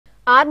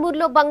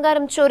ఆర్మూర్లో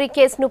బంగారం చోరీ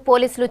కేసును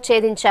పోలీసులు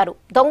ఛేదించారు.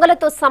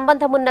 దొంగలతో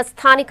సంబంధమున్న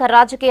స్థానిక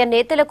రాజకీయ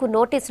నేతలకు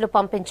నోటీసులు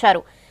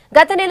పంపించారు.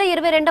 గత నెల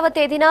 22వ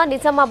తేదీన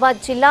నిజామాబాద్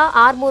జిల్లా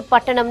ఆర్మూర్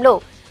పట్టణంలో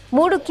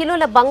 3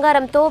 కిలోల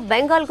బంగారంతో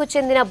బెంగాల్కు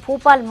చెందిన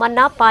భూపాల్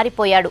మన్నా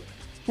పారిపోయాడు.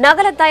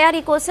 నగల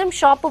తయారీ కోసం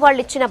షాపు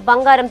వాళ్లిచ్చిన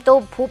బంగారంతో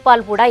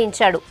భూపాల్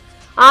ఉడాయించాడు.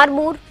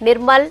 ఆర్మూర్,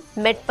 నిర్మల్,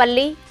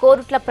 మెట్పల్లి,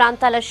 కోరుట్ల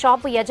ప్రాంతాల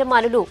షాపు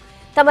యజమానులు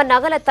తమ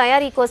నగల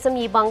తయారీ కోసం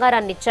ఈ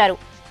బంగారాన్నిచ్చారు.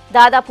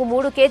 దాదాపు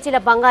 3 కేజీల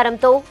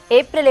బంగారంతో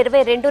ఏప్రిల్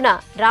 22న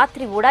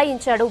రాత్రి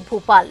ఉడాయించాడు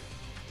భూపాల్.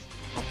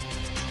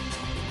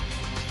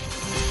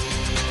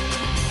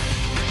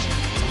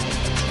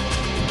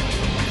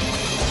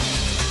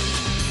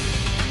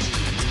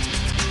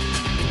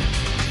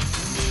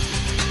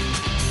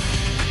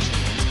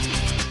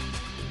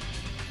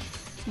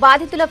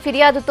 బాధితుల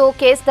ఫిర్యాదుతో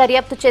కేసు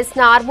దర్యాప్తు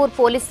చేసిన ఆర్మూర్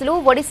పోలీసులు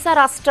ఒడిశా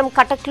రాష్ట్రం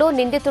కటక్లో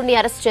నిందితుడిని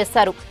అరెస్ట్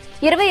చేశారు.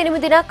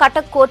 28న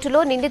కటక్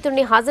కోర్టులో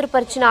నిందితుడిని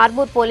హాజరుపరిచిన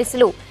ఆర్మూర్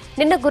పోలీసులు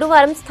నిన్న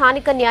గురువారం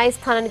స్థానిక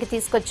న్యాయస్థానానికి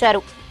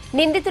తీసుకొచ్చారు.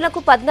 నిందితులకు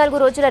 14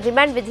 రోజుల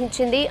రిమాండ్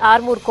విధించింది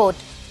ఆర్మూర్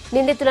కోర్టు.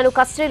 నిందితులను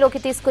కస్టడీలోకి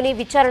తీసుకుని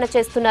విచారణ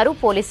చేస్తున్నారు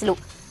పోలీసులు.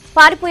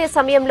 పారిపోయే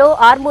సమయంలో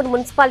ఆర్మూర్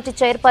మున్సిపాలిటీ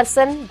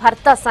చైర్పర్సన్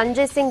భర్త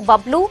సంజయ్ సింగ్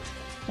బబ్లు,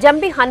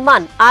 జంబి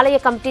హనుమాన్ ఆలయ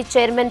కమిటీ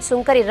చైర్మన్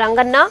సుంకరి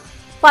రంగన్న,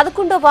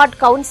 11వ వార్డు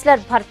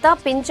కౌన్సిలర్ భర్త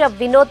పింజ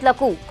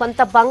వినోద్లకు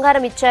కొంత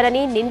బంగారం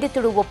ఇచ్చారని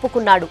నిందితుడు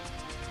ఒప్పుకున్నాడు.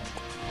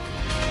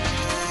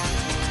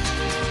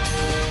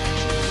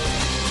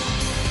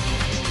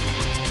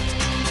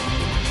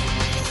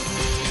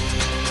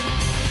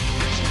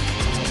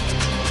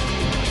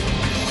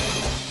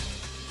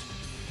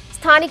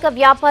 స్థానిక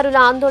వ్యాపారుల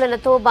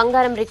ఆందోళనతో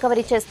బంగారం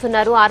రికవరీ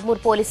చేస్తున్నారు ఆర్మూర్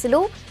పోలీసులు.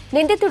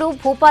 నిందితుడు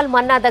భూపాల్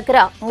మన్నా దగ్గర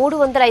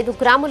 305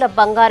 గ్రాముల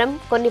బంగారం,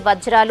 కొన్ని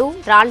వజ్రాలు,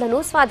 రాళ్లను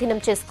స్వాధీనం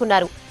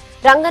చేసుకున్నారు.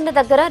 రంగన్న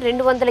దగ్గర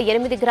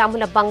 208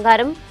 గ్రాముల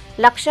బంగారం,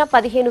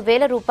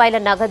 1,15,000 రూపాయల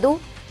నగదు,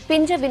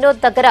 పింజ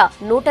వినోద్ దగ్గర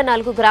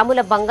 104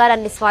 గ్రాముల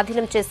బంగారాన్ని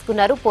స్వాధీనం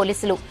చేసుకున్నారు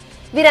పోలీసులు.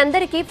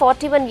 వీరందరికీ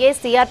 41A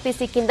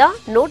CRPC కింద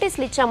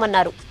నోటీసులు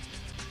ఇచ్చామన్నారు.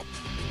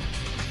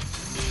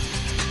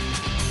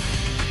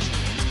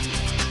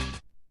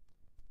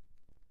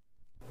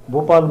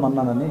 భూపాల్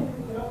మన్నానని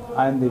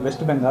ఆయనది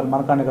వెస్ట్ బెంగాల్,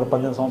 మనకాన్ని ఇక్కడ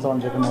 18 సంవత్సరాల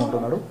నుంచి ఇక్కడ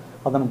ఉంటున్నాడు.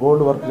 అతను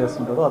గోల్డ్ వర్క్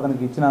చేస్తుంటాడు.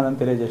 అతనికి ఇచ్చినాదని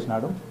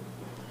తెలియజేసినాడు.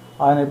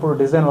 ఆయన ఇప్పుడు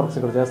డిజైన్ వర్క్స్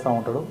ఇక్కడ చేస్తూ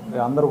ఉంటాడు.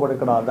 అందరూ కూడా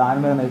ఇక్కడ ఆయన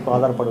మీద ఎక్కువ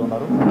ఆధారపడి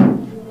ఉన్నారు.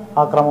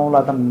 ఆ క్రమంలో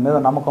అతని మీద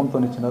నమ్మకంతో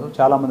ఇచ్చినారు.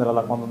 చాలామంది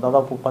అలా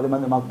దాదాపు 10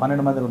 మంది, మాకు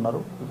 12 మంది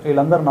ఉన్నారు.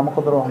 వీళ్ళందరూ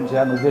నమ్మక ద్రోహం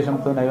చేయాలనే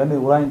ఉద్దేశంతో, అవన్నీ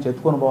ఉడాయించి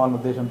ఎత్తుకొని పోవాలనే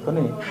ఉద్దేశంతో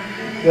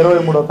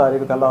 23వ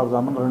తారీఖు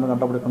తెల్లవారుజామున 2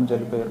 గంటలప్పుడు ఇక్కడ నుంచి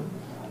వెళ్ళిపోయారు.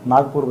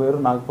 నాగ్పూర్ పోయారు.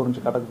 నాగ్పూర్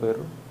నుంచి కటక్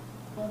పోయారు.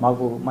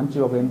 మాకు మంచి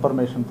ఒక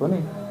ఇన్ఫర్మేషన్తో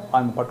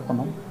ఆయన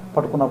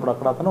పట్టుకున్నప్పుడు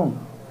అక్కడ అతను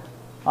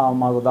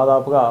మాకు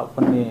దాదాపుగా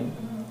కొన్ని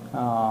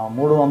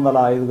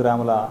 305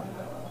 గ్రాముల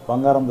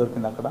బంగారం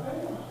దొరికింది అక్కడ.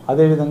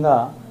 అదేవిధంగా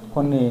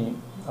కొన్ని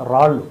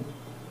రాళ్ళు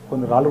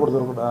కూడా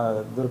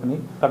దొరికినాయి.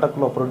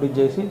 కటక్లో ప్రొడ్యూస్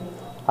చేసి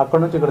అక్కడ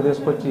నుంచి ఇక్కడ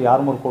తీసుకొచ్చి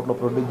ఆర్మూర్ కోర్టులో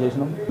ప్రొడ్యూస్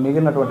చేసినాం.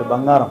 మిగిలినటువంటి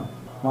బంగారం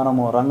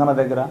మనము రంగన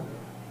దగ్గర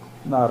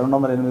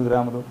 208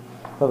 గ్రాములు,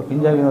 తర్వాత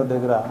పింజ వినోద్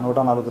దగ్గర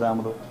 104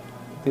 గ్రాములు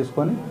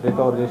తీసుకొని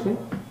రికవర్ చేసి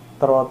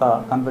తర్వాత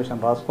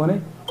కన్ఫెషన్ రాసుకొని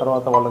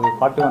తర్వాత వాళ్ళకి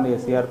 41A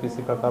CRPC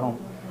ప్రకారం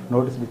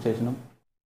నోటీసులు ఇచ్చేసినాం.